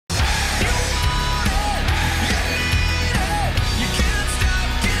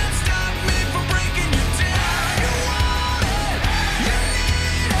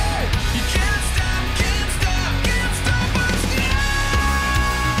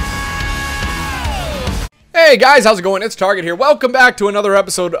Hey guys, how's it going? It's Target here. Welcome back to another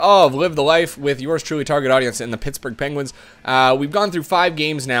episode of Live the Life with yours truly, Target Audience and the Pittsburgh Penguins. We've gone through 5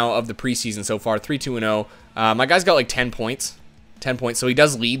 games now of the preseason so far, 3-2-0. My guy's got like 10 points. 10 points, so he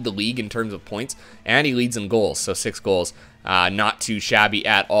does lead the league in terms of points, and he leads in goals, so 6 goals. Not too shabby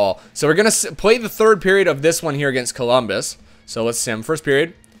at all. So we're going to play the third period of this one here against Columbus. So let's sim. First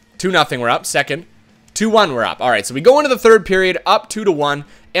period, 2-0, we're up. Second, 2-1, we're up. All right, so we go into the third period, up 2-1.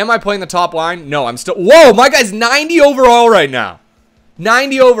 Am I playing the top line? No, I'm still... Whoa, my guy's 90 overall right now.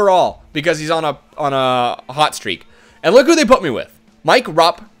 90 overall because he's on a hot streak. And look who they put me with. Mike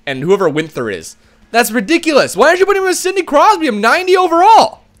Rupp and whoever Winther is. That's ridiculous. Why aren't you putting me with Sidney Crosby? I'm 90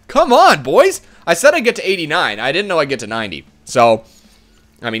 overall. Come on, boys. I said I'd get to 89. I didn't know I'd get to 90. So,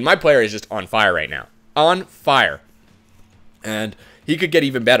 I mean, my player is just on fire right now. On fire. And he could get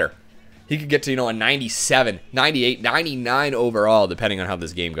even better. He could get to, a 97, 98, 99 overall, depending on how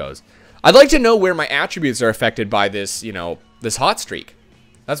this game goes. I'd like to know where my attributes are affected by this, this hot streak.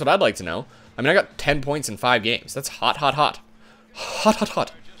 That's what I'd like to know. I mean, I got 10 points in 5 games. That's hot, hot, hot. Hot, hot,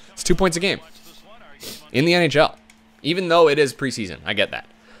 hot. It's 2 points a game. In the NHL. Even though it is preseason. I get that.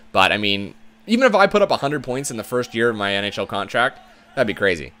 But, I mean, even if I put up 100 points in the first year of my NHL contract, that'd be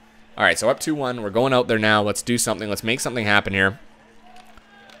crazy. All right, so up 2-1. We're going out there now. Let's do something. Let's make something happen here.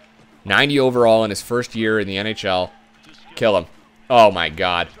 90 overall in his first year in the NHL. Kill him. Oh, my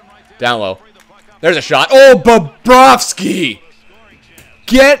God. Down low. There's a shot. Oh, Bobrovsky!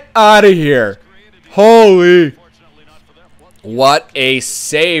 Get out of here. Holy. What a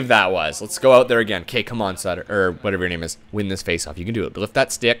save that was. Let's go out there again. Okay, come on, Sutter. Or whatever your name is. Win this faceoff. You can do it. Lift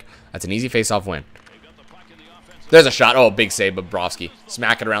that stick. That's an easy faceoff win. There's a shot. Oh, big save, Bobrovsky.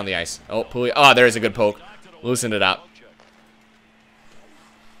 Smack it around the ice. Oh, oh, there's a good poke. Loosen it up.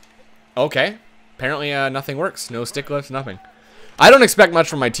 Okay. Apparently nothing works. No stick lifts, nothing. I don't expect much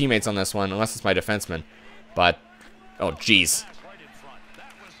from my teammates on this one, unless it's my defenseman. But, oh, jeez.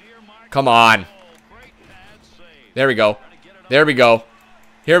 Come on. There we go. There we go.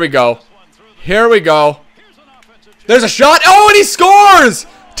 Here we go. Here we go. There's a shot. Oh, and he scores!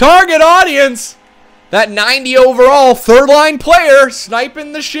 Target Audience. That 90 overall third line player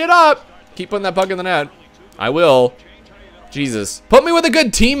sniping the shit up. Keep putting that puck in the net. I will. Jesus. Put me with a good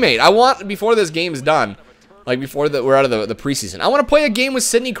teammate. I want, before this game's done, like before we're out of the preseason, I want to play a game with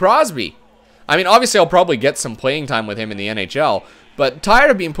Sidney Crosby. I mean, obviously I'll probably get some playing time with him in the NHL, but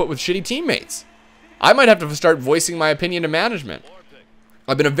tired of being put with shitty teammates. I might have to start voicing my opinion to management.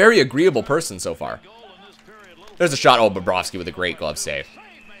 I've been a very agreeable person so far. There's a shot. Oh, Bobrovsky with a great glove save.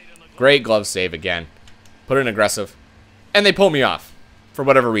 Great glove save again. Put in aggressive. And they pull me off. For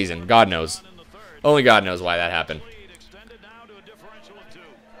whatever reason. God knows. Only God knows why that happened.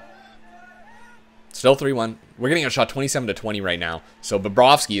 Still 3-1. We're getting a shot 27-20 right now. So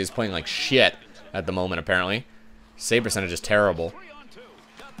Bobrovsky is playing like shit at the moment, apparently. Save percentage is terrible.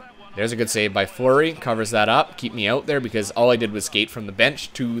 There's a good save by Fleury. Covers that up. Keep me out there because all I did was skate from the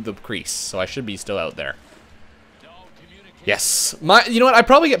bench to the crease. So I should be still out there. Yes. You know what? I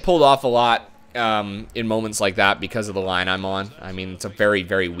probably get pulled off a lot in moments like that because of the line I'm on. I mean, it's a very,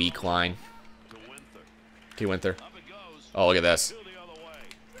 very weak line. Okay, Winther. Oh, look at this.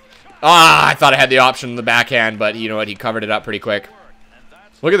 Ah, I thought I had the option in the backhand, but you know what? He covered it up pretty quick.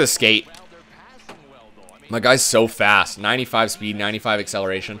 Look at the skate. My guy's so fast. 95 speed, 95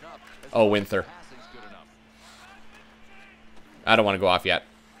 acceleration. Oh, Winther. I don't want to go off yet.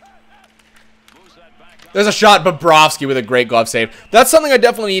 There's a shot. Bobrovsky with a great glove save. That's something I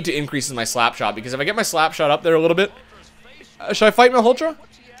definitely need to increase in my slap shot, because if I get my slap shot up there a little bit... should I fight Malhotra?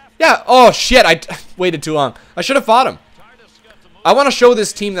 Yeah. Oh, shit. I waited too long. I should have fought him. I want to show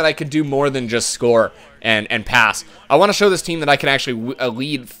this team that I could do more than just score and pass. I want to show this team that I can actually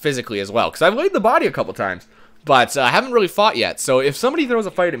lead physically as well. Because I've laid the body a couple times. But I haven't really fought yet. So if somebody throws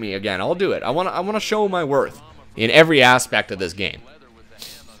a fight at me again, I'll do it. I want to show my worth in every aspect of this game.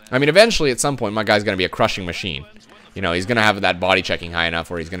 I mean, eventually at some point, my guy's going to be a crushing machine. He's going to have that body checking high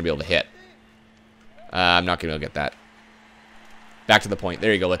enough where he's going to be able to hit. I'm not going to be able to get that. Back to the point.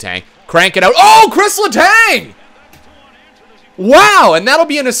 There you go, Letang. Crank it out. Oh, Chris Letang! Wow, and that'll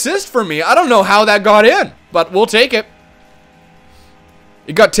be an assist for me. I don't know how that got in, but we'll take it.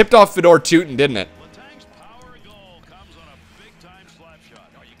 It got tipped off Fedor Tutin, didn't it?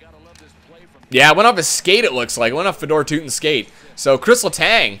 Yeah, it went off his skate, it looks like. It went off Fedor Tutin's skate. So Chris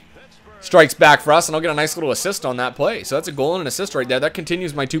Letang strikes back for us, and I'll get a nice little assist on that play. So that's a goal and an assist right there. That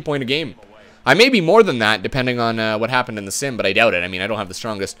continues my 2-point a game. I may be more than that, depending on what happened in the sim, but I doubt it. I mean, I don't have the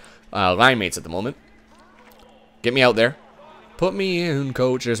strongest line mates at the moment. Get me out there. Put me in,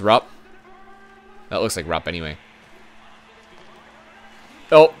 coach. There's Rupp. That looks like Rupp anyway.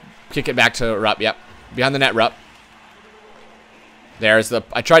 Oh, kick it back to Rupp. Yep. Behind the net, Rupp. There's the...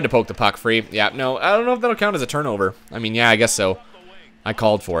 I tried to poke the puck free. Yeah, no, I don't know if that'll count as a turnover. I mean, yeah, I guess so. I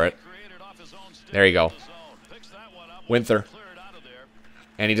called for it. There you go. Winther.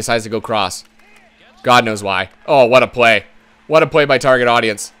 And he decides to go cross. God knows why. Oh, what a play. What a play by target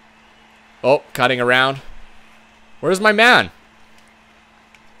audience. Oh, cutting around. Where's my man?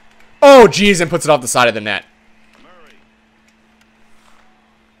 Oh, geez, and puts it off the side of the net.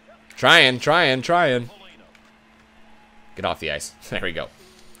 Trying. Get off the ice. There we go.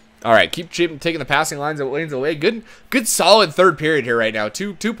 All right, keep taking the passing lanes away. Good solid third period here right now.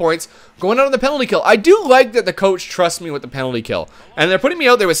 Two points. Going out on the penalty kill. I do like that the coach trusts me with the penalty kill. And they're putting me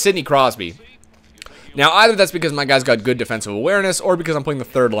out there with Sidney Crosby. Now, either that's because my guy's got good defensive awareness or because I'm playing the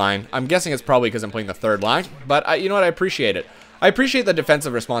third line. I'm guessing it's probably because I'm playing the third line. But you know what? I appreciate it. I appreciate the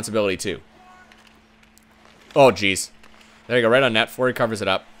defensive responsibility, too. Oh, geez. There you go. Right on net. Forey covers it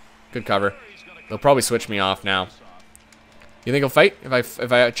up. Good cover. They'll probably switch me off now. You think he'll fight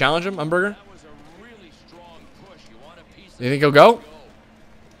if I challenge him, Umberger? You think he'll go?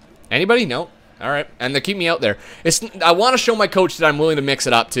 Anybody? No. All right. And they keep me out there. I want to show my coach that I'm willing to mix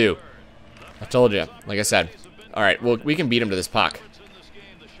it up, too. I told you, like I said. All right, well, we can beat him to this puck.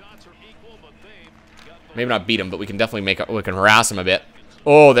 Maybe not beat him, but we can definitely we can harass him a bit.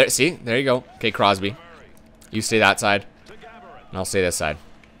 Oh, there, see? There you go. Okay, Crosby. You stay that side, and I'll stay this side.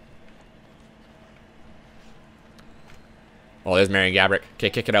 Oh, there's Marian Gaborik.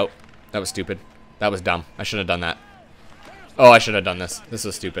 Okay, kick it out. That was stupid. That was dumb. I shouldn't have done that. Oh, I should have done this. This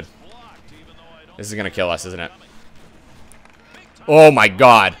was stupid. This is going to kill us, isn't it? Oh, my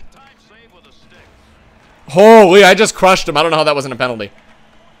God. Holy, I just crushed him. I don't know how that wasn't a penalty.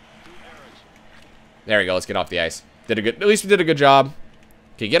 There we go. Let's get off the ice. At least we did a good job.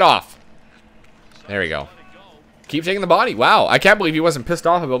 Okay, get off. There we go. Keep taking the body. Wow, I can't believe he wasn't pissed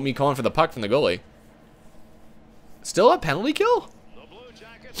off about me calling for the puck from the goalie. Still a penalty kill?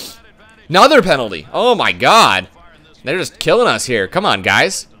 Another penalty. Oh my God. They're just killing us here. Come on,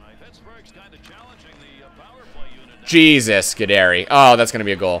 guys. Jesus, Scuderi. Oh, that's going to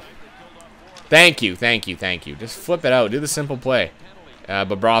be a goal. Thank you. Just flip it out. Do the simple play.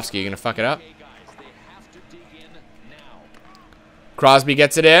 Bobrovsky, you going to fuck it up? Crosby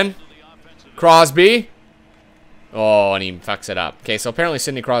gets it in. Crosby. Oh, and he fucks it up. Okay, so apparently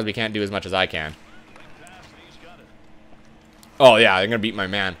Sidney Crosby can't do as much as I can. Oh, yeah, they're going to beat my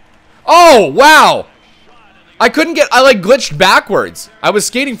man. Oh, wow. I like glitched backwards. I was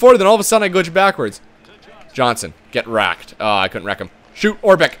skating forward, then all of a sudden I glitched backwards. Johnson, get racked. Oh, I couldn't wreck him. Shoot,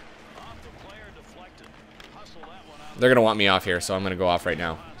 Orbeck. They're going to want me off here, so I'm going to go off right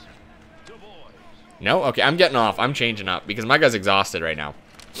now. No? Okay, I'm getting off. I'm changing up because my guy's exhausted right now.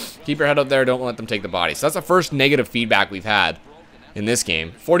 Keep your head up there. Don't let them take the body. So that's the first negative feedback we've had in this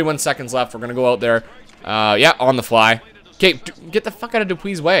game. 41 seconds left. We're going to go out there. Yeah, on the fly. Okay, get the fuck out of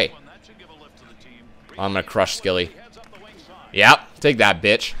Dupuy's way. I'm going to crush Skilly. Yep, take that,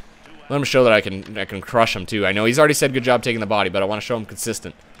 bitch. Let him show that I can crush him, too. I know he's already said good job taking the body, but I want to show him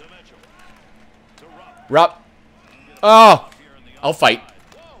consistent. Rupp. Oh, I'll fight.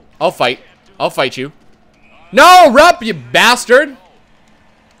 I'll fight you. No, Rupp, you bastard.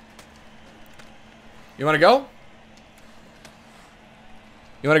 You want to go?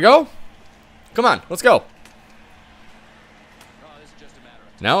 You want to go? Come on, let's go.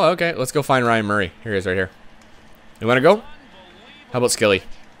 No? Okay, let's go find Ryan Murray. Here he is right here. You want to go? How about Skilly?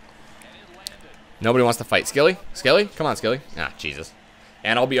 Nobody wants to fight. Skilly? Skilly? Come on, Skilly. Ah, Jesus.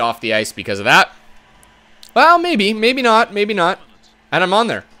 And I'll be off the ice because of that. Well, maybe. Maybe not. Maybe not. And I'm on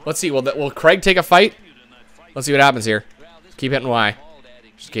there. Let's see. Will Craig take a fight? Let's see what happens here. Keep hitting Y.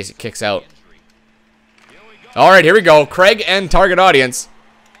 Just in case it kicks out. All right, here we go. Craig and target audience.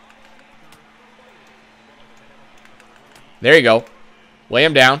 There you go. Lay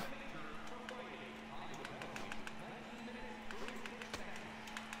him down.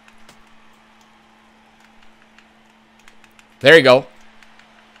 There you go.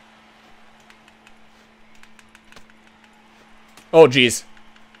 Oh, geez.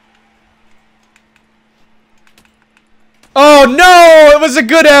 Oh, no! It was a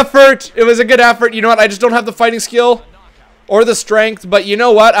good effort. It was a good effort. You know what? I just don't have the fighting skill or the strength. But you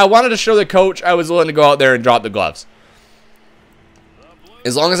know what? I wanted to show the coach I was willing to go out there and drop the gloves.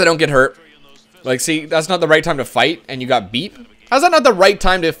 As long as I don't get hurt. Like, see, that's not the right time to fight, and you got beat. How's that not the right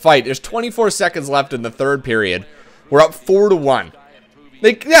time to fight? There's 24 seconds left in the third period. We're up 4-1.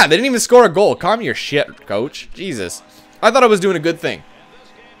 They didn't even score a goal. Calm your shit, coach. Jesus. I thought I was doing a good thing.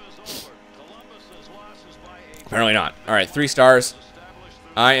 Apparently not. All right, 3 stars.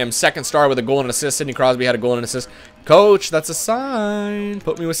 I am second star with a goal and an assist. Sidney Crosby had a goal and an assist. Coach, that's a sign.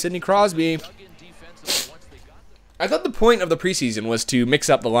 Put me with Sidney Crosby. I thought the point of the preseason was to mix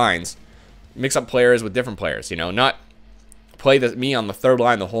up the lines. Mix up players with different players, you know, not play me on the third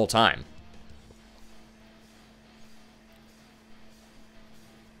line the whole time.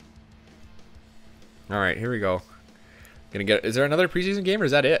 All right, here we go. Is there another preseason game or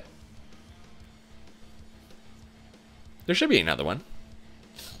is that it? There should be another one.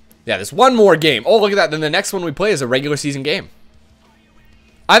 Yeah, there's one more game. Oh, look at that. Then the next one we play is a regular season game.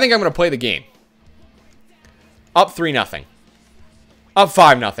 I think I'm going to play the game. Up 3-0. Up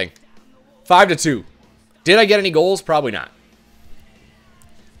 5-0. 5-2. Did I get any goals? Probably not.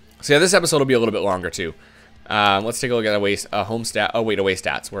 So yeah, this episode will be a little bit longer too. Let's take a look at away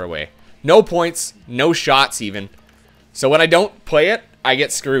stats. We're away. No points, no shots even. So when I don't play it, I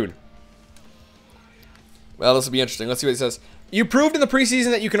get screwed. Well, this will be interesting. Let's see what it says. You proved in the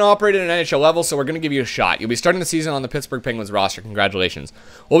preseason that you can operate at an NHL level, so we're going to give you a shot. You'll be starting the season on the Pittsburgh Penguins roster. Congratulations.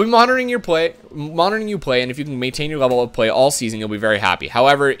 We'll be monitoring you play, and if you can maintain your level of play all season, you'll be very happy.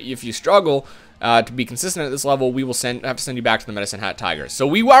 However, if you struggle to be consistent at this level, we will have to send you back to the Medicine Hat Tigers. So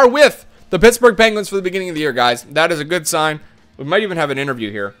we are with the Pittsburgh Penguins for the beginning of the year, guys. That is a good sign. We might even have an interview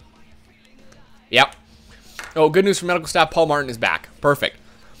here. Yep. Oh, good news for medical staff. Paul Martin is back. Perfect.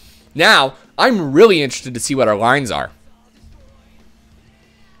 Now, I'm really interested to see what our lines are.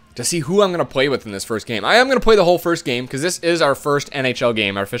 To see who I'm going to play with in this first game. I am going to play the whole first game because this is our first NHL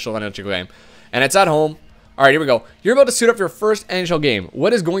game, our official NHL game. And it's at home. All right, here we go. You're about to suit up for your first NHL game.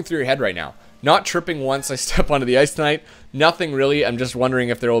 What is going through your head right now? Not tripping once I step onto the ice tonight. Nothing really. I'm just wondering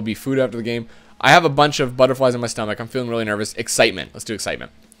if there will be food after the game. I have a bunch of butterflies in my stomach. I'm feeling really nervous. Excitement. Let's do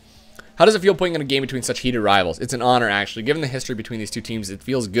excitement. How does it feel playing in a game between such heated rivals? It's an honor, actually. Given the history between these two teams, it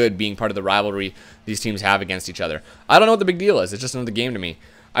feels good being part of the rivalry these teams have against each other. I don't know what the big deal is. It's just another game to me.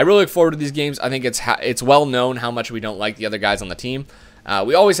 I really look forward to these games. I think it's well known how much we don't like the other guys on the team.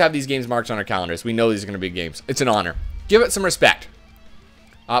 We always have these games marked on our calendars. We know these are going to be games. It's an honor. Give it some respect.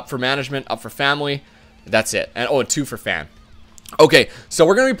 Up for management, up for family. That's it. And oh, 2 for fan. Okay, so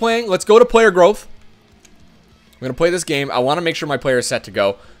we're going to be playing. Let's go to player growth. We're going to play this game. I want to make sure my player is set to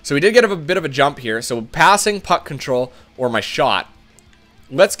go. So we did get a bit of a jump here. So passing, puck control, or my shot.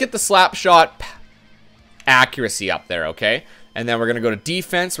 Let's get the slap shot accuracy up there, okay? And then we're going to go to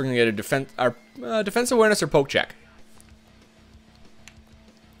defense. We're going to get a defense awareness or poke check.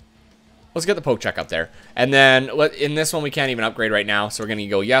 Let's get the poke check up there. And then in this one, we can't even upgrade right now. So we're going to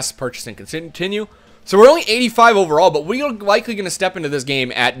go yes, purchase, and continue. So we're only 85 overall, but we're likely going to step into this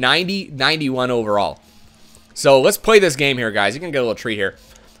game at 90, 91 overall. So let's play this game here, guys. You can get a little treat here.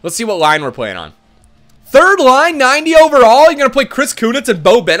 Let's see what line we're playing on. Third line, 90 overall. You're going to play Chris Kunitz and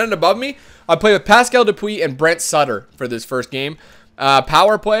Bo Bennett above me. I play with Pascal Dupuis and Brent Sutter for this first game.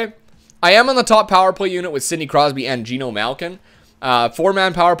 Power play. I am on the top power play unit with Sidney Crosby and Geno Malkin.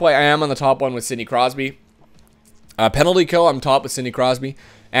 4-man power play. I am on the top one with Sidney Crosby. Penalty kill. I'm top with Sidney Crosby.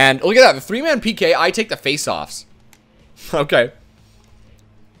 And look at that. The 3-man PK, I take the face-offs. Okay.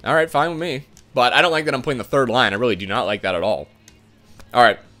 All right, fine with me. But I don't like that I'm playing the third line. I really do not like that at all. All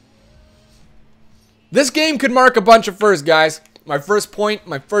right. This game could mark a bunch of firsts, guys. My first point,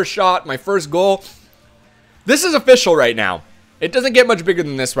 my first shot, my first goal. This is official right now. It doesn't get much bigger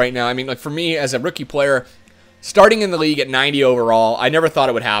than this right now. I mean, like for me as a rookie player, starting in the league at 90 overall, I never thought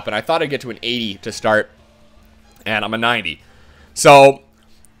it would happen. I thought I'd get to an 80 to start, and I'm a 90. So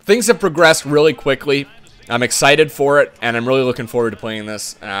things have progressed really quickly. I'm excited for it, and I'm really looking forward to playing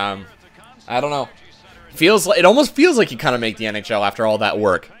this. I don't know. It almost feels like you kind of make the NHL after all that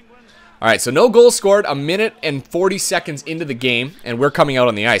work. All right, so no goals scored, a minute and 40 seconds into the game, and we're coming out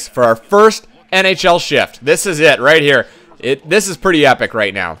on the ice for our first NHL shift. This is it right here. This is pretty epic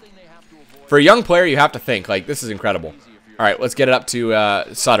right now. For a young player, you have to think, like, this is incredible. All right, let's get it up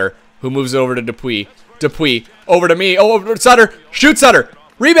to Sutter, who moves over to Dupuis. Dupuis, over to me. Oh, over to Sutter. Shoot, Sutter.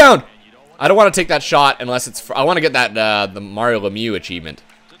 Rebound. I don't want to take that shot unless it's... I want to get that the Mario Lemieux achievement.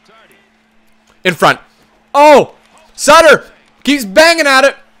 In front. Oh! Sutter keeps banging at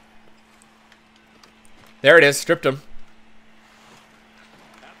it. There it is. Stripped him.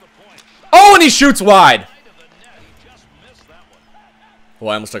 Oh, and he shoots wide. Oh,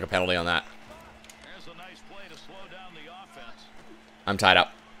 I almost took a penalty on that. I'm tied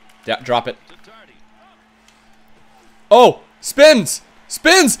up. Yeah, drop it. Oh, spins.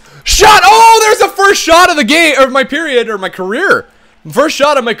 Spins. Shot. Oh, there's the first shot of the game, or my period, or my career. First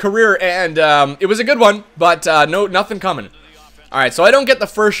shot of my career, and it was a good one, but nothing coming. All right, so I don't get the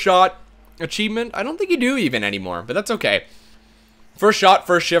first shot achievement. I don't think you do even anymore, but that's okay. First shot,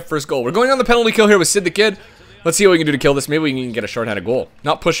 first shift, first goal. We're going on the penalty kill here with Sid the Kid. Let's see what we can do to kill this. Maybe we can get a shorthanded goal.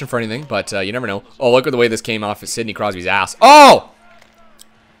 Not pushing for anything, but you never know. Oh, look at the way this came off of Sidney Crosby's ass. Oh!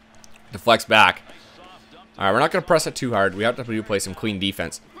 Deflects back. All right, we're not going to press it too hard. We have to play some clean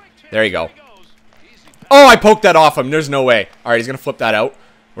defense. There you go. Oh, I poked that off him. There's no way. All right, he's going to flip that out.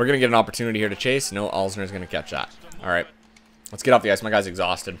 We're going to get an opportunity here to chase. No, Alzner's going to catch that. All right. Let's get off the ice. My guy's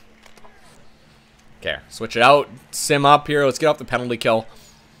exhausted. Okay, switch it out. Sim up here. Let's get off the penalty kill.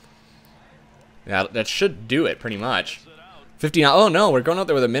 Yeah, that should do it pretty much. 59. Oh, no, we're going out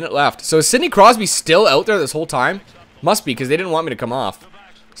there with a minute left. So is Sidney Crosby still out there this whole time? Must be, because they didn't want me to come off.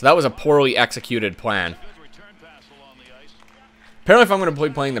 So that was a poorly executed plan. Apparently, if I'm going to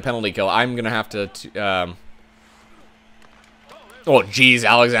be playing the penalty kill, I'm going to have to... Oh, geez,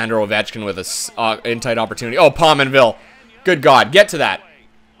 Alexander Ovechkin with a in-tight opportunity. Oh, Pominville. Good God, get to that.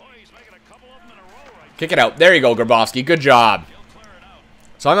 Kick it out. There you go, Grabowski. Good job.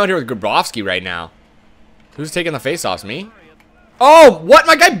 So I'm out here with Grabowski right now. Who's taking the face-offs? Me? Oh, what?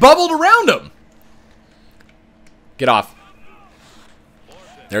 My guy bubbled around him. Get off.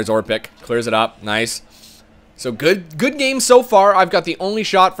 There's Orpik. Clears it up. Nice. So good game so far. I've got the only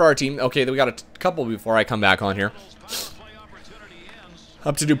shot for our team. Okay, we got a couple before I come back on here.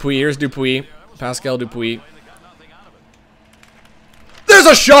 Up to Dupuis. Here's Dupuis. Pascal Dupuis. There's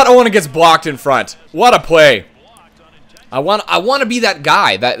a shot. Oh, and it gets blocked in front. What a play. I want to be that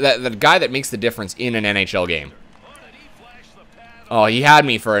guy. That guy that makes the difference in an NHL game. Oh, he had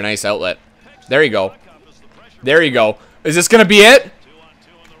me for a nice outlet. There you go. There you go. Is this going to be it?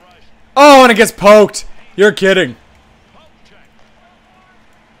 Oh, and it gets poked. You're kidding.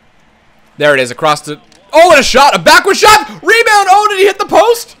 There it is, across the... Oh, and a shot! A backward shot! Rebound! Oh, did he hit the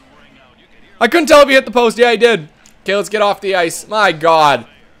post? I couldn't tell if he hit the post. Yeah, he did. Okay, let's get off the ice. My God.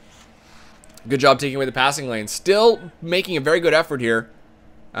 Good job taking away the passing lane. Still making a very good effort here.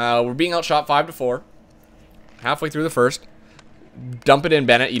 We're being outshot 5-4. Halfway through the first. Dump it in,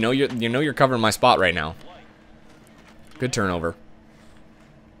 Bennett. You know you're covering my spot right now. Good turnover.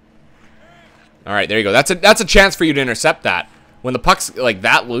 All right, there you go. That's a chance for you to intercept that. When the puck's like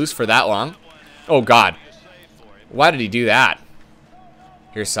that loose for that long. Oh, God. Why did he do that?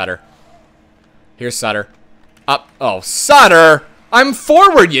 Here's Sutter. Here's Sutter. Up. Oh, Sutter! I'm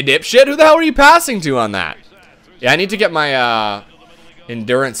forward, you dipshit. Who the hell are you passing to on that? Yeah, I need to get my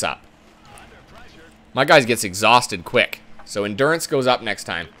endurance up. My guy gets exhausted quick. So endurance goes up next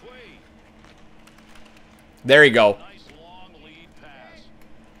time. There you go.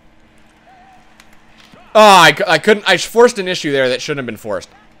 Oh, I couldn't. I forced an issue there that shouldn't have been forced.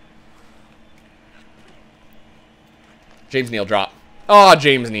 James Neal drop. Oh,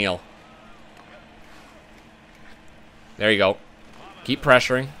 James Neal. There you go. Keep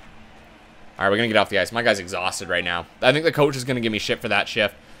pressuring. All right, we're going to get off the ice. My guy's exhausted right now. I think the coach is going to give me shit for that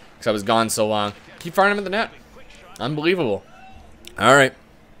shift because I was gone so long. Keep firing him at the net. Unbelievable. All right.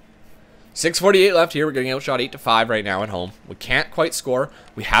 6:48 left here. We're getting outshot 8-5 right now at home. We can't quite score.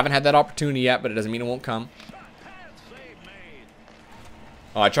 We haven't had that opportunity yet, but it doesn't mean it won't come.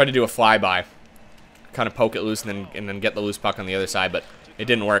 Oh, I tried to do a flyby. Kind of poke it loose and then get the loose puck on the other side, but it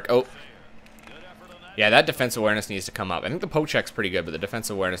didn't work. Oh. Yeah, that defensive awareness needs to come up. I think the poke check's pretty good, but the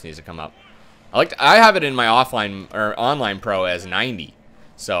defensive awareness needs to come up. I have it in my offline or online pro as 90.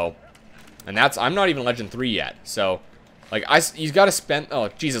 So, and that's I'm not even Legend 3 yet. So, like you got to spend. Oh,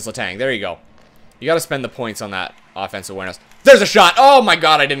 Jesus, Letang. There you go. You got to spend the points on that offensive awareness. There's a shot. Oh my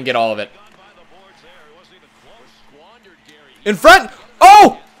God, I didn't get all of it. In front.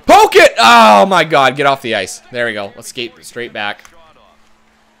 Oh, poke it. Oh my God, get off the ice. There we go. Let's skate straight back.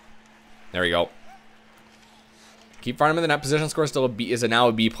 There we go. Keep firing him in the net. Position score still is now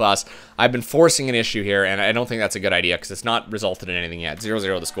a B+. I've been forcing an issue here, and I don't think that's a good idea because it's not resulted in anything yet.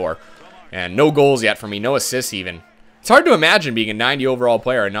 0-0 the score. And no goals yet for me. No assists even. It's hard to imagine being a 90 overall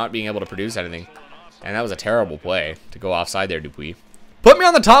player and not being able to produce anything. And that was a terrible play to go offside there, Dupuis. Put me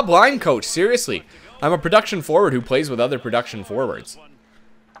on the top line, coach. Seriously. I'm a production forward who plays with other production forwards.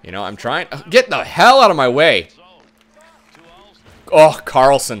 You know, I'm trying. Get the hell out of my way. Oh,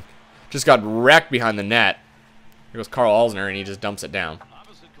 Carlson. Just got wrecked behind the net. Here goes Carl Alzner, and he just dumps it down.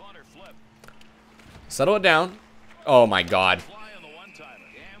 Settle it down. Oh, my God.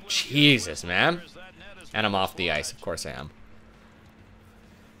 Jesus, man. And I'm off the ice. Of course I am.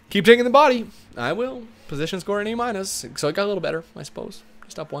 Keep taking the body. I will. Position score an A-. So it got a little better, I suppose.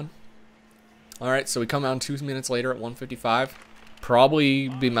 Just up one. All right, so we come out 2 minutes later at 1:55. Probably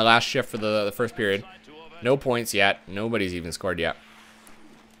be my last shift for the first period. No points yet. Nobody's even scored yet.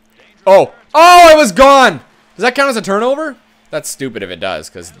 Oh. Oh, I was gone. Does that count as a turnover? That's stupid if it does,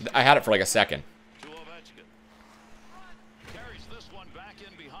 because I had it for like a second.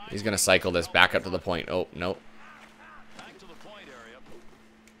 He's going to cycle this back up to the point. Oh, nope.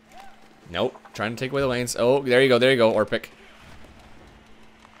 Nope. Trying to take away the lanes. Oh, there you go. There you go, Orpik.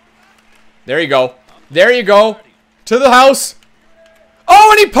 There you go. There you go. To the house.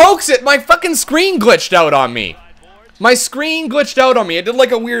 Oh, and he pokes it. My fucking screen glitched out on me. My screen glitched out on me. It did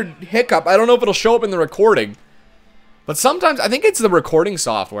like a weird hiccup. I don't know if it'll show up in the recording. But sometimes, I think it's the recording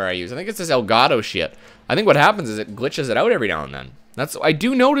software I use. I think it's this Elgato shit. I think what happens is it glitches it out every now and then. I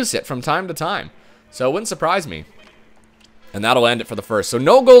do notice it from time to time. So it wouldn't surprise me. And that'll end it for the first. So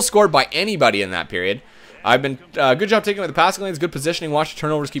no goals scored by anybody in that period. I've been, good job taking away the passing lanes, good positioning, watch the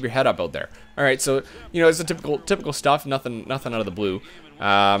turnovers, keep your head up out there. All right, so, you know, it's the typical stuff, nothing out of the blue.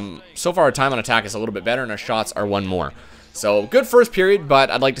 So far our time on attack is a little bit better and our shots are one more. So good first period,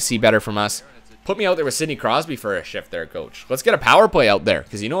 but I'd like to see better from us. Put me out there with Sidney Crosby for a shift there, coach. Let's get a power play out there,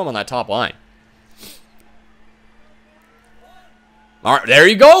 because you know I'm on that top line. All right, there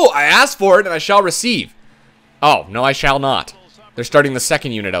you go. I asked for it and I shall receive. Oh, no, I shall not. They're starting the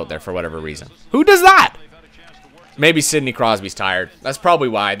second unit out there for whatever reason. Who does that? Maybe Sidney Crosby's tired. That's probably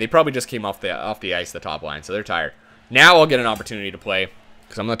why. They probably just came off the ice, the top line, so they're tired. Now I'll get an opportunity to play,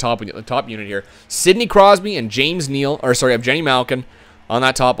 because I'm the top unit here. Sidney Crosby and James Neal, or sorry, I have Jenny Malkin on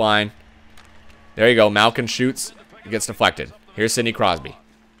that top line. There you go. Malkin shoots. It gets deflected. Here's Sidney Crosby.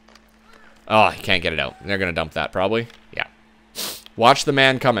 Oh, he can't get it out. They're going to dump that probably. Yeah. Watch the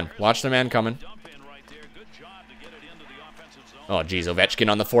man coming. Watch the man coming. Oh, geez. Ovechkin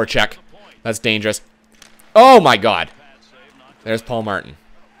on the forecheck. That's dangerous. Oh, my God. There's Paul Martin.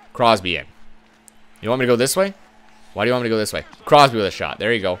 Crosby in. You want me to go this way? Why do you want me to go this way? Crosby with a shot.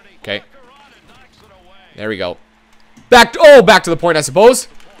 There you go. Okay. There we go. Back to the point, I suppose.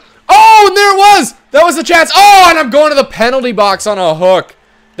 Oh, and there it was. That was the chance. Oh, and I'm going to the penalty box on a hook.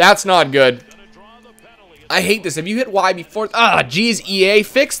 That's not good. I hate this. Have you hit Y before? Ah, geez, EA.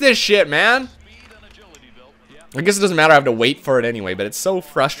 Fix this shit, man. I guess it doesn't matter. I have to wait for it anyway, but it's so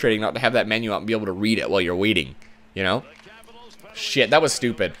frustrating not to have that menu up and be able to read it while you're waiting. You know? Shit, that was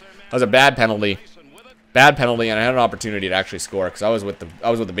stupid. That was a bad penalty. Bad penalty, and I had an opportunity to actually score because I was with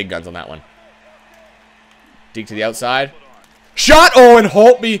the big guns on that one. Deke to the outside. Shot! Oh, and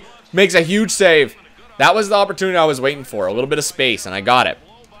Holtby makes a huge save. That was the opportunity I was waiting for. A little bit of space, and I got it.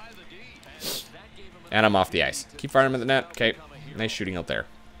 And I'm off the ice. Keep firing him at the net. Okay. Nice shooting out there.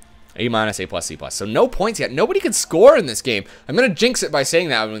 A-, A+, C+. So no points yet. Nobody can score in this game. I'm going to jinx it by saying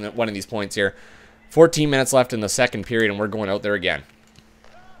that on one of these points here. 14 minutes left in the second period, and we're going out there again.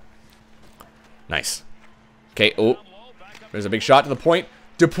 Nice. Okay. Oh. There's a big shot to the point.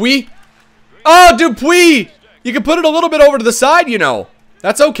 Dupuis. Oh, Dupuis! You can put it a little bit over to the side, you know.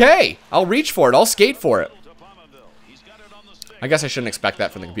 That's okay. I'll reach for it. I'll skate for it. I guess I shouldn't expect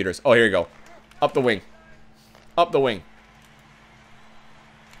that from the computers. Oh, here you go. Up the wing. Up the wing.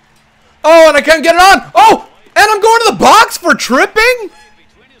 Oh, and I can't get it on. Oh, and I'm going to the box for tripping?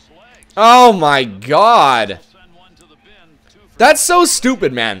 Oh, my God. That's so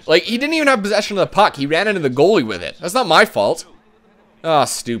stupid, man. Like, he didn't even have possession of the puck. He ran into the goalie with it. That's not my fault. Oh,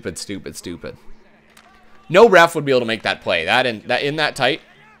 stupid, stupid, stupid. No ref would be able to make that play. That in that tight.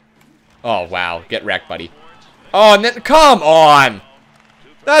 Oh, wow. Get wrecked, buddy. Oh, and then, come on.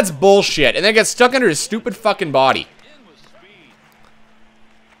 That's bullshit. And then gets stuck under his stupid fucking body.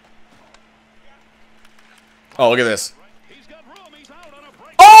 Oh, look at this.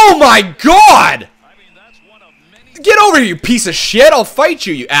 Oh, my God. Get over here, you piece of shit. I'll fight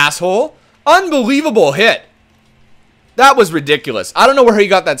you, you asshole. Unbelievable hit. That was ridiculous. I don't know where he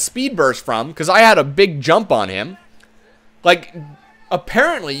got that speed burst from, because I had a big jump on him. Like,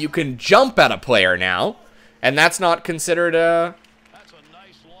 apparently you can jump at a player now, and that's not considered a...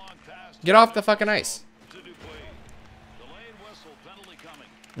 Get off the fucking ice.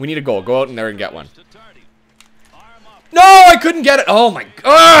 We need a goal. Go out in there and get one. No, I couldn't get it. Oh, my...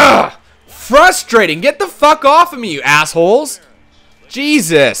 Ugh! Frustrating. Get the fuck off of me, you assholes.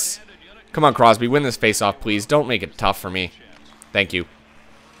 Jesus. Come on, Crosby. Win this face-off, please. Don't make it tough for me. Thank you.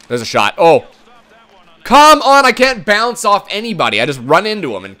 There's a shot. Oh. Come on. I can't bounce off anybody. I just run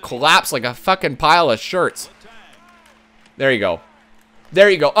into him and collapse like a fucking pile of shirts. There you go. There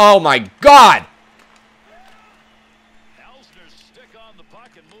you go. Oh, my God.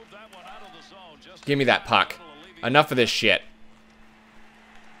 Give me that puck. Enough of this shit.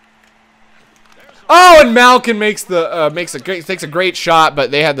 Oh, and Malkin makes takes a great shot,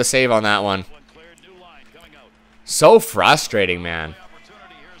 but they had the save on that one. So frustrating, man.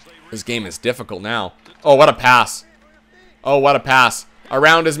 This game is difficult now. Oh, what a pass. Oh, what a pass.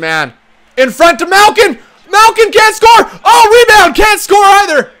 Around his man. In front to Malkin. Malkin can't score. Oh, rebound. Can't score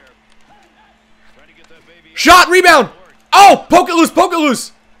either. Shot, rebound. Oh, poke it loose, poke it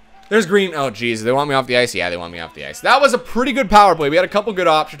loose. There's Green. Oh, geez. They want me off the ice? Yeah, they want me off the ice. That was a pretty good power play. We had a couple good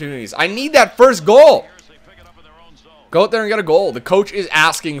opportunities. I need that first goal. Go out there and get a goal. The coach is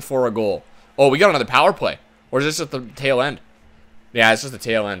asking for a goal. Oh, we got another power play. Or is this at the tail end? Yeah, it's just the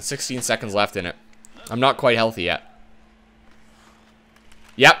tail end. 16 seconds left in it. I'm not quite healthy yet.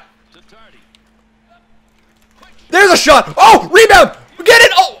 Yep. There's a shot. Oh, rebound. Get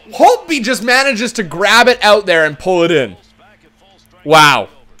it. Oh, Holtby just manages to grab it out there and pull it in. Wow.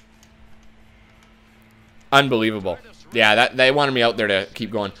 Unbelievable. Yeah, that they wanted me out there to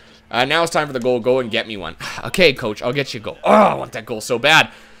keep going. Now it's time for the goal. Go and get me one. Okay, coach, I'll get you a goal. Oh, I want that goal so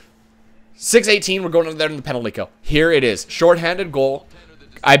bad. 6:18, we're going over there in the penalty kill. Here it is. Shorthanded goal.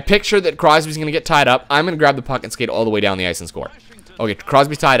 I picture that Crosby's going to get tied up. I'm going to grab the puck and skate all the way down the ice and score. Okay,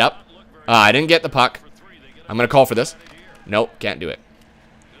 Crosby's tied up. I didn't get the puck. I'm going to call for this. Nope, can't do it.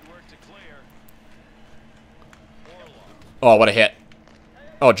 Oh, what a hit.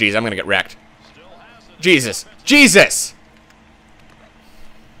 Oh, jeez, I'm going to get wrecked. Jesus. Jesus!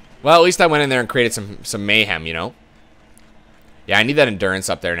 Well, at least I went in there and created some mayhem, you know? Yeah, I need that endurance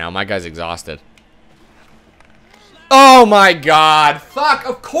up there now. My guy's exhausted. Oh, my God. Fuck.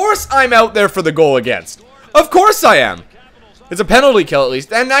 Of course I'm out there for the goal against. Of course I am. It's a penalty kill, at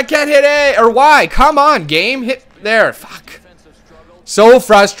least. And I can't hit A or Y. Come on, game. Hit there. Fuck. So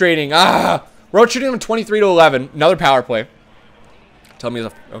frustrating. Ah. We're out shooting them 23-11. Another power play. Tell me.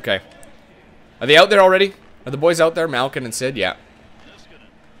 Okay. Are they out there already? Are the boys out there? Malkin and Sid? Yeah.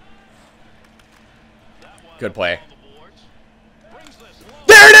 Good play.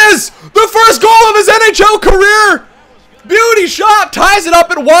 There it is! The first goal of his NHL career! Beauty shot! Ties it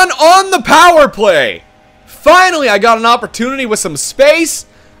up at 1 on the power play. Finally, I got an opportunity with some space.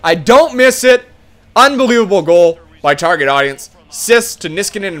 I don't miss it. Unbelievable goal by target audience. Assists to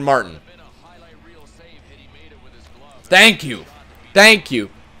Niskanen and Martin. Thank you. Thank you.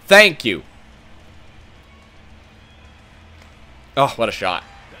 Thank you. Oh, what a shot.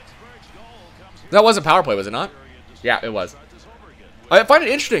 That was a power play, was it not? Yeah, it was. I find it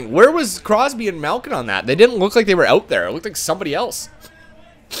interesting. Where was Crosby and Malkin on that? They didn't look like they were out there. It looked like somebody else.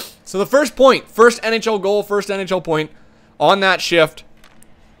 So the first point, first NHL goal, first NHL point on that shift.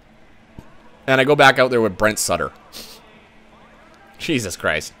 And I go back out there with Brent Sutter. Jesus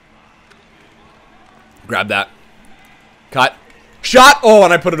Christ. Grab that. Cut. Shot. Oh,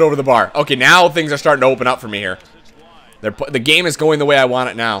 and I put it over the bar. Okay, now things are starting to open up for me here. The game is going the way I want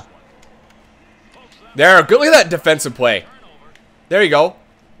it now. There. Good. Look at that defensive play. There you go.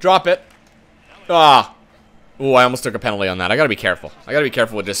 Drop it. Ah. Ooh, I almost took a penalty on that. I gotta be careful. I gotta be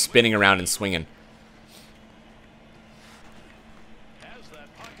careful with just spinning around and swinging.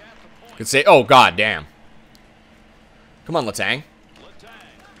 Could say, oh, god damn. Come on, Letang.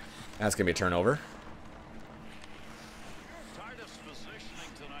 That's gonna be a turnover.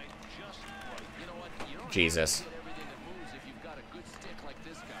 Jesus.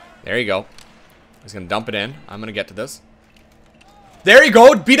 There you go. He's gonna dump it in. I'm gonna get to this. There you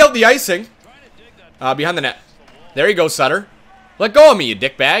go. Beat out the icing. Behind the net. There you go, Sutter. Let go of me, you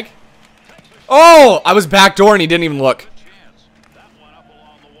dickbag. Oh, I was backdoor and he didn't even look.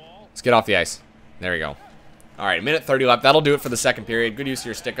 Let's get off the ice. There we go. All right, minute 30 left. That'll do it for the second period. Good use of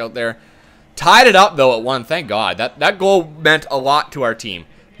your stick out there. Tied it up, though, at 1. Thank God. That goal meant a lot to our team.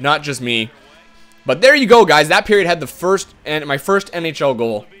 Not just me. But there you go, guys. That period had my first NHL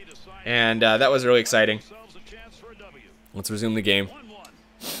goal. And that was really exciting. Let's resume the game.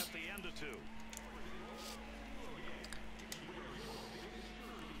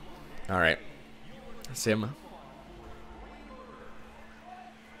 All right. Sim.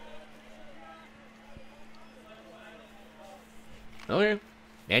 Okay.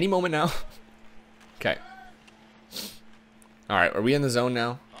 Any moment now. Okay. All right. Are we in the zone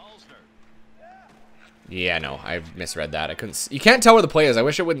now? Yeah, no. I misread that. I couldn't. You can't tell where the play is. I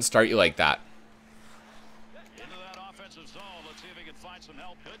wish it wouldn't start you like that.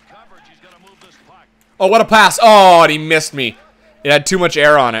 Oh, what a pass. Oh, and he missed me. It had too much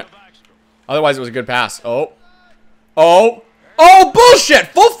air on it. Otherwise, it was a good pass. Oh. Oh. Oh, bullshit.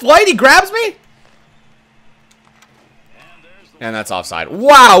 Full flight. He grabs me. And that's offside.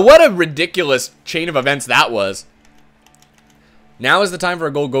 Wow, what a ridiculous chain of events that was. Now is the time for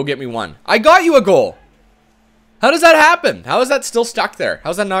a goal. Go get me one. I got you a goal. How does that happen? How is that still stuck there?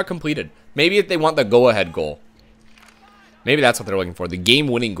 How's that not completed? Maybe if they want the go-ahead goal. Maybe that's what they're looking for. The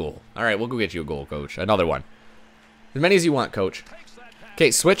game-winning goal. All right, we'll go get you a goal, coach. Another one. As many as you want, coach. Okay,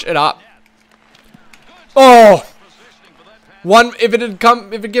 switch it up. Oh! One, if it had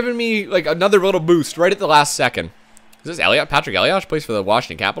given me like another little boost right at the last second. Is this Elliott? Patrick Elliott plays for the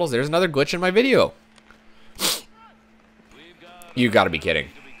Washington Capitals. There's another glitch in my video. You gotta be kidding.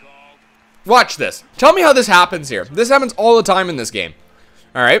 Watch this. Tell me how this happens here. This happens all the time in this game.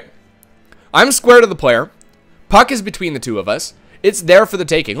 Alright. I'm square to the player. Puck is between the two of us. It's there for the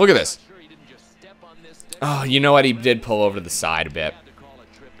taking. Look at this. Oh, you know what? He did pull over to the side a bit.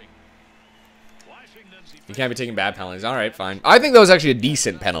 You can't be taking bad penalties. All right, fine. I think that was actually a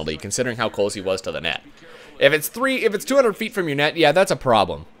decent penalty, considering how close he was to the net. If it's 200 feet from your net, yeah, that's a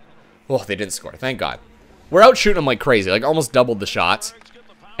problem. Oh, they didn't score. Thank God. We're out shooting them like crazy, like almost doubled the shots.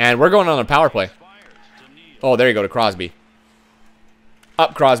 And we're going on a power play. Oh, there you go to Crosby.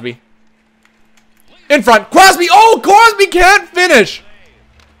 Up, Crosby. In front. Crosby! Oh, Crosby can't finish!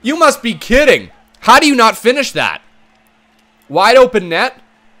 You must be kidding. How do you not finish that? Wide open net?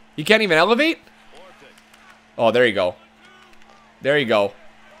 You can't even elevate? Oh, there you go. There you go.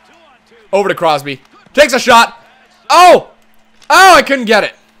 Over to Crosby. Takes a shot. Oh! Oh, I couldn't get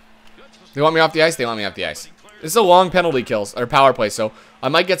it. They want me off the ice? They want me off the ice. This is a long penalty kills, or power play, so I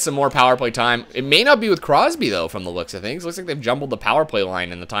might get some more power play time. It may not be with Crosby, though, from the looks of things. Looks like they've jumbled the power play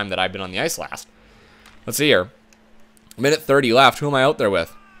line in the time that I've been on the ice last. Let's see here. Minute 30 left. Who am I out there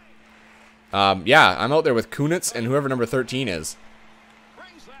with? Yeah, I'm out there with Kunitz and whoever number 13 is.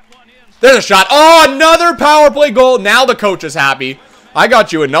 There's a shot. Oh, another power play goal. Now the coach is happy. I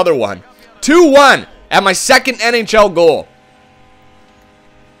got you another one. 2-1 at my second NHL goal.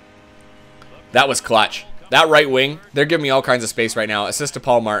 That was clutch. That right wing, they're giving me all kinds of space right now. Assist to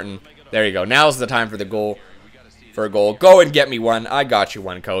Paul Martin. There you go. Now's the time for the goal. For a goal. Go and get me one. I got you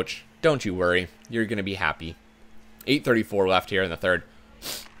one, coach. Don't you worry. You're going to be happy. 8:34 left here in the third.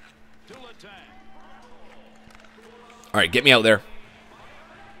 All right, get me out there.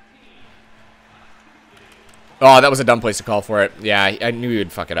 Oh, that was a dumb place to call for it. Yeah, I knew he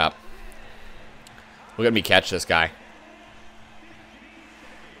would fuck it up. Look at me catch this guy.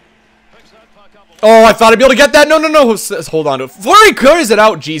 Oh, I thought I'd be able to get that. No, no, no. Hold on to it. Fleury clears it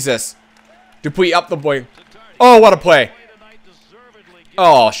out. Jesus. Dupuis up the point. Oh, what a play.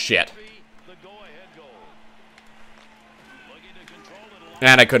 Oh, shit.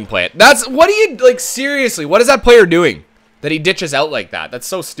 And I couldn't play it. That's, what are you, like, seriously, what is that player doing? That he ditches out like that? That's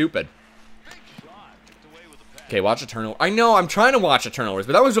so stupid. Okay, watch a turnover. I know, I'm trying to watch the turnovers,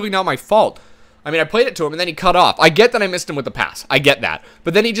 but that was really not my fault. I mean, I played it to him, and then he cut off. I get that I missed him with the pass. I get that.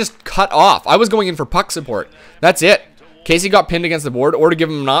 But then he just cut off. I was going in for puck support. That's it. Casey got pinned against the board, or to give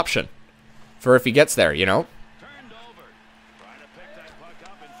him an option for if he gets there, you know?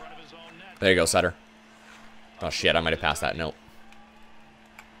 There you go, Sutter. Oh, shit, I might have passed that. Nope.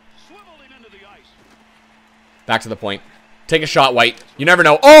 Back to the point. Take a shot, White. You never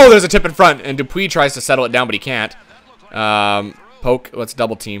know. Oh, there's a tip in front, and Dupuis tries to settle it down, but he can't. Poke. Let's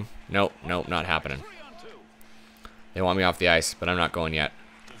double team. Nope, nope, not happening. They want me off the ice, but I'm not going yet.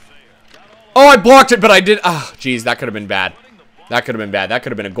 Oh, I blocked it, but I did. Ah, geez, that could have been bad. That could have been bad. That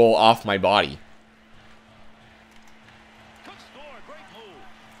could have been a goal off my body.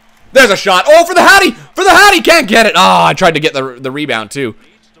 There's a shot. Oh, for the Hattie! For the Hattie! Can't get it. Oh, I tried to get the rebound, too.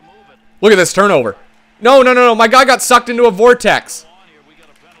 Look at this turnover. No, no, no, no. My guy got sucked into a vortex.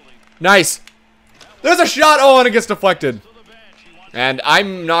 Nice. There's a shot. Oh, and it gets deflected. And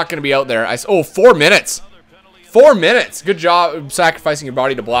I'm not going to be out there. Oh, 4 minutes. 4 minutes. Good job sacrificing your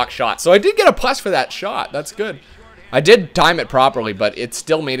body to block shots. So I did get a plus for that shot. That's good. I did time it properly, but it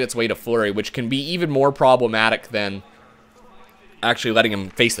still made its way to Fleury, which can be even more problematic than actually letting him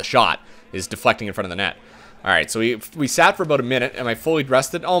face the shot, is deflecting in front of the net. All right, so we sat for about a minute. Am I fully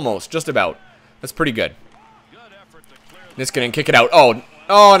rested? Almost. Just about. That's pretty good. Niskanen, kick it out. Oh,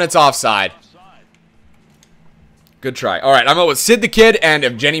 and it's offside. Good try. All right, I'm out with Sid the Kid and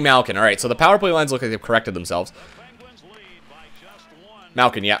Evgeny Malkin. All right, so the power play lines look like they've corrected themselves.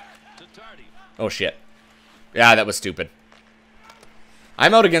 Malkin, yeah. Oh, shit. Yeah, that was stupid.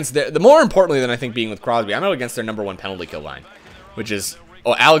 I'm out against the more importantly than I think being with Crosby, I'm out against their #1 penalty kill line, which is,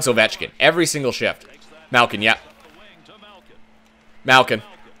 oh, Alex Ovechkin. Every single shift. Malkin, yeah. Malkin.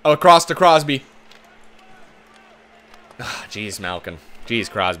 Oh, across to Crosby. Ah, jeez, Malkin. Jeez,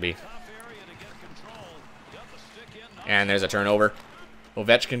 Crosby. And there's a turnover.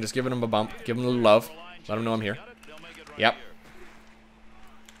 Ovechkin just giving him a bump. Give him a little love. Let him know I'm here. Yep.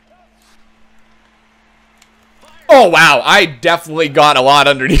 Oh, wow. I definitely got a lot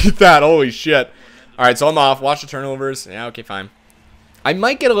underneath that. Holy shit. All right, so I'm off. Watch the turnovers. Yeah, okay, fine. I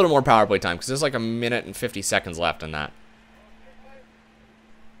might get a little more power play time because there's like a minute and 50 seconds left in that.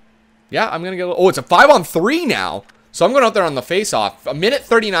 Yeah, I'm going to go. Oh, it's a 5-on-3 now. So I'm going out there on the face-off. A minute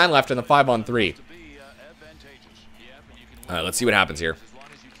 39 left in the 5-on-3. All right, let's see what happens here.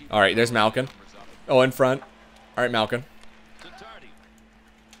 All right, there's Malkin. Oh, in front. All right, Malkin.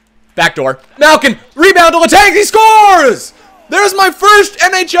 Backdoor. Malkin! Rebound to Letang! He scores! There's my first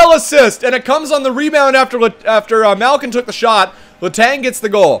NHL assist, and it comes on the rebound after Malkin took the shot. Letang gets the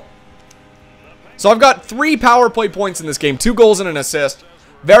goal. So I've got 3 power play points in this game. 2 goals and an assist.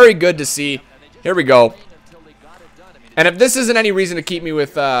 Very good to see. Here we go. And if this isn't any reason to keep me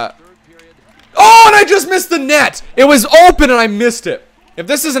with, oh, and I just missed the net. It was open and I missed it. If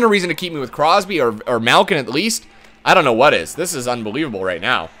this isn't a reason to keep me with Crosby or Malkin at least, I don't know what is. This is unbelievable right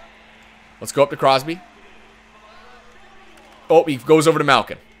now. Let's go up to Crosby. Oh, he goes over to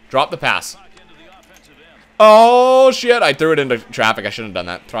Malkin. Drop the pass. Oh, shit. I threw it into traffic. I shouldn't have done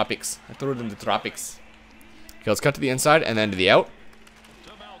that. Tropics. I threw it into tropics. Okay, let's cut to the inside and then to the out.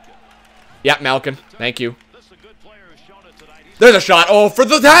 Yeah, Malkin. Thank you. There's a shot. Oh, for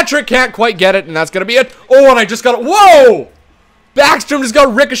the hat trick. Can't quite get it, and that's going to be it. Oh, and I just got it. Whoa! Backstrom just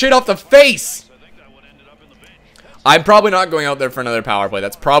got ricocheted off the face. I'm probably not going out there for another power play.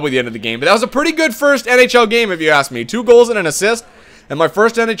 That's probably the end of the game. But that was a pretty good first NHL game, if you ask me. 2 goals and an assist. And my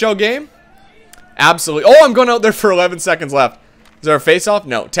first NHL game? Absolutely. Oh, I'm going out there for 11 seconds left. Is there a face-off?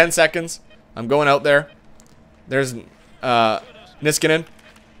 No. 10 seconds. I'm going out there. There's Niskanen.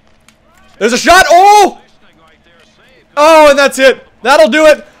 There's a shot. Oh! Oh, and that's it. That'll do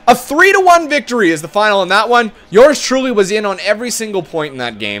it. A 3-1 victory is the final in that one. Yours truly was in on every single point in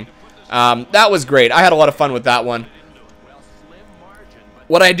that game. That was great. I had a lot of fun with that one.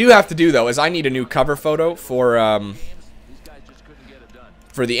 What I do have to do, though, is I need a new cover photo for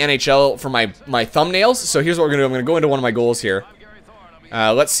the NHL, for my thumbnails. So here's what we're going to do. I'm going to go into one of my goals here.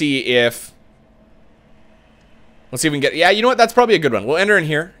 Let's see if we can get... Yeah, you know what? That's probably a good one. We'll enter in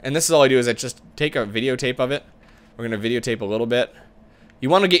here. And this is all I do is I just take a videotape of it. We're going to videotape a little bit. You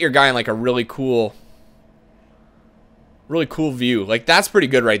want to get your guy in like a really cool view. Like, that's pretty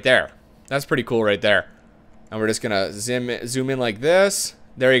good right there. That's pretty cool right there. And we're just going to zoom in like this.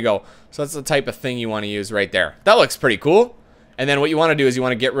 There you go. So that's the type of thing you want to use right there. That looks pretty cool. And then what you want to do is you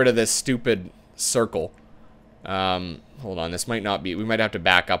want to get rid of this stupid circle. Hold on. This might not be... We might have to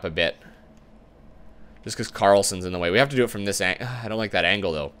back up a bit. Just because Carlson's in the way. We have to do it from this angle. I don't like that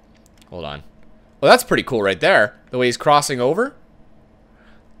angle, though. Hold on. Well, that's pretty cool right there. The way he's crossing over.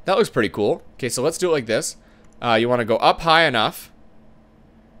 That looks pretty cool. Okay, so let's do it like this. You want to go up high enough.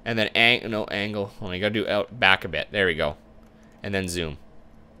 And then angle. Well, you got to do out back a bit. There we go. And then zoom.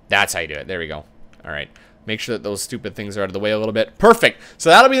 That's how you do it. There we go. All right. Make sure that those stupid things are out of the way a little bit. Perfect. So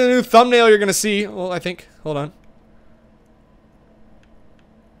that'll be the new thumbnail you're going to see. Well, I think. Hold on.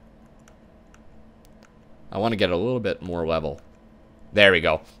 I want to get a little bit more level. There we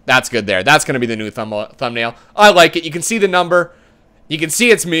go. That's good there. That's going to be the new thumbnail. I like it. You can see the number. You can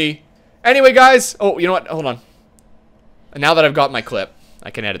see it's me. Anyway, guys. Oh, you know what? Hold on. And now that I've got my clip,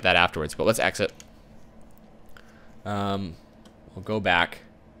 I can edit that afterwards. But let's exit. We'll go back.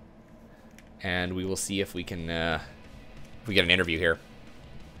 And we will see if we can, if we get an interview here.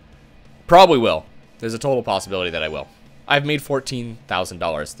 Probably will. There's a total possibility that I will. I've made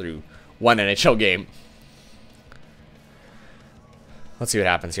 $14,000 through one NHL game. Let's see what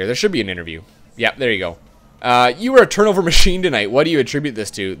happens here. There should be an interview. Yep, there you go. You were a turnover machine tonight. What do you attribute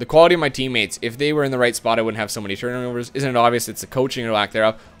this to? The quality of my teammates. If they were in the right spot, I wouldn't have so many turnovers. Isn't it obvious it's the coaching or lack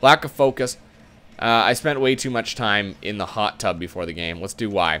thereof? Lack of focus. I spent way too much time in the hot tub before the game. Let's do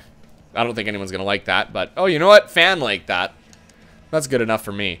why. I don't think anyone's going to like that, but... Oh, you know what? Fan like that. That's good enough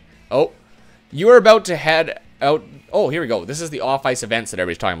for me. Oh, you are about to head out... Oh, here we go. This is the off-ice events that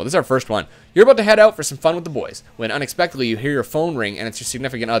everybody's talking about. This is our first one. You're about to head out for some fun with the boys, when unexpectedly you hear your phone ring and it's your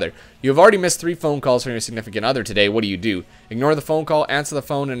significant other. You have already missed 3 phone calls from your significant other today. What do? Ignore the phone call, answer the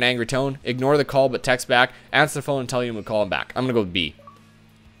phone in an angry tone, ignore the call but text back, answer the phone and tell you to call him back. I'm going to go with B.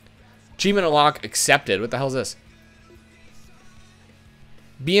 Achievement unlock accepted. What the hell is this?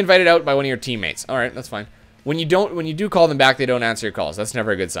 Be invited out by one of your teammates. All right, that's fine. When you do call them back, they don't answer your calls. That's never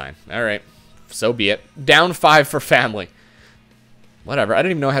a good sign. All right, so be it. Down 5 for family. Whatever. I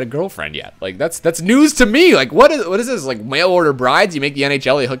didn't even know I had a girlfriend yet. Like that's news to me. Like what is this? Like mail order brides? You make the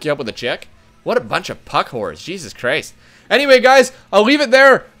NHL, they hook you up with a chick? What a bunch of puck whores. Jesus Christ. Anyway, guys, I'll leave it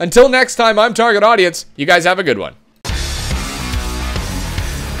there. Until next time, I'm Target Audience. You guys have a good one.